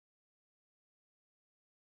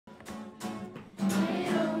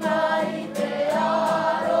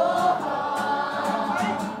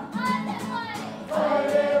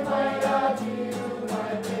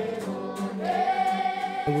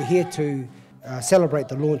here to celebrate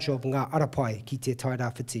the launch of Ngā Arapai ki te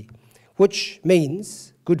Tairawhiti, which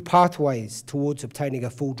means good pathways towards obtaining a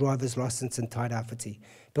full driver's licence in Tairawhiti,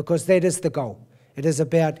 because that is the goal. It is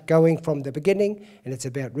about going from the beginning and it's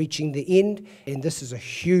about reaching the end, and this is a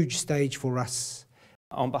huge stage for us.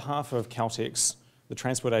 On behalf of Caltex, the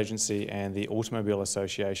Transport Agency and the Automobile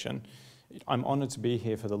Association, I'm honoured to be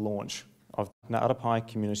here for the launch of Ngā Arapai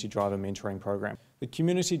Community Driver Mentoring Program. The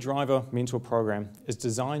Community Driver Mentor Program is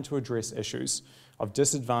designed to address issues of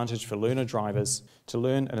disadvantage for learner drivers to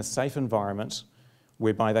learn in a safe environment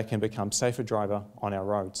whereby they can become safer driver on our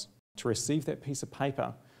roads. To receive that piece of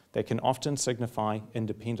paper that can often signify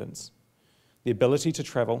independence, the ability to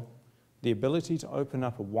travel, the ability to open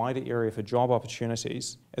up a wider area for job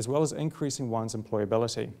opportunities, as well as increasing one's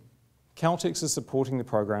employability. Caltex is supporting the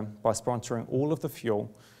program by sponsoring all of the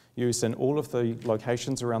fuel used in all of the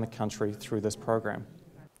locations around the country through this program.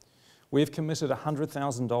 We have committed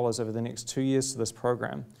 $100,000 over the next 2 years to this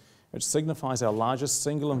program, which signifies our largest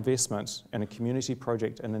single investment in a community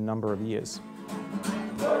project in a number of years.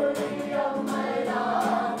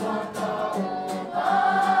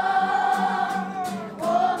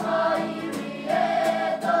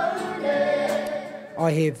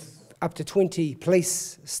 I have up to 20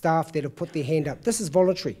 police staff that have put their hand up. This is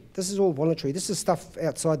voluntary. This is all voluntary. This is stuff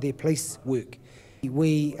outside their police work.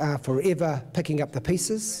 We are forever picking up the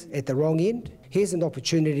pieces at the wrong end. Here's an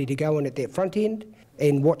opportunity to go in at that front end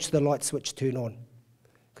and watch the light switch turn on.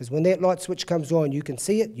 Because when that light switch comes on, you can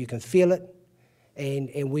see it, you can feel it, and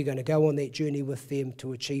we're going to go on that journey with them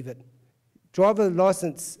to achieve it. Driver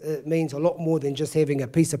licence means a lot more than just having a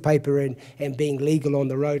piece of paper and being legal on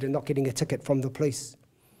the road and not getting a ticket from the police.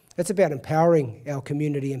 It's about empowering our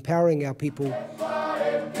community, empowering our people.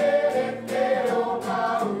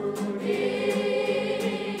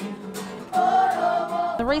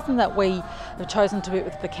 The reason that we have chosen to work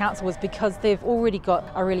with the council is because they've already got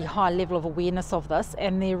a really high level of awareness of this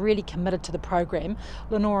and they're really committed to the program.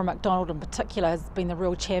 Lenora MacDonald in particular has been the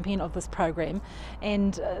real champion of this program,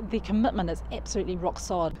 and their commitment is absolutely rock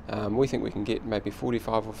solid. We think we can get maybe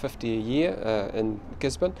 45 or 50 a year in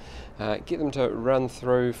Gisborne, get them to run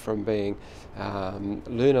through from being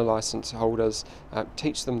learner licence holders,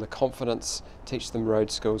 teach them the confidence, teach them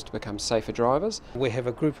road skills to become safer drivers. We have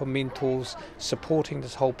a group of mentors supporting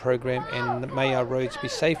this whole program, and may our roads be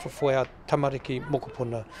safer for our tamariki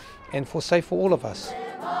mokopuna and safe for all of us.